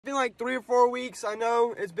like 3 or 4 weeks. I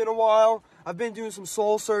know it's been a while. I've been doing some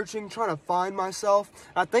soul searching, trying to find myself.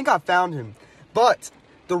 I think I found him. But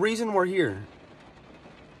the reason we're here,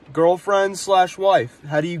 girlfriend slash wife,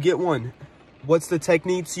 how do you get one? What's the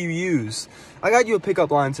techniques you use? I got you a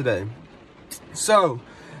pickup line today. So,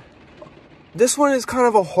 this one is kind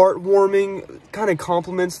of a heartwarming, kind of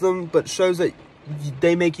compliments them, but shows that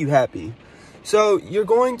they make you happy. So, you're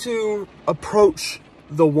going to approach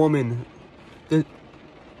the woman, the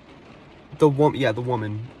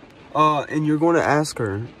woman, and you're going to ask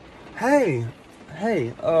her, hey,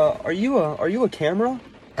 are you a camera?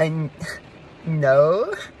 And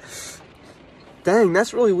no. Dang,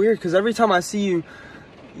 that's really weird, because every time I see you,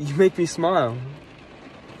 you make me smile.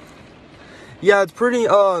 Yeah, it's pretty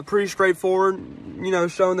straightforward, you know,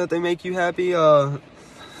 showing that they make you happy. No,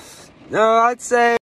 I'd say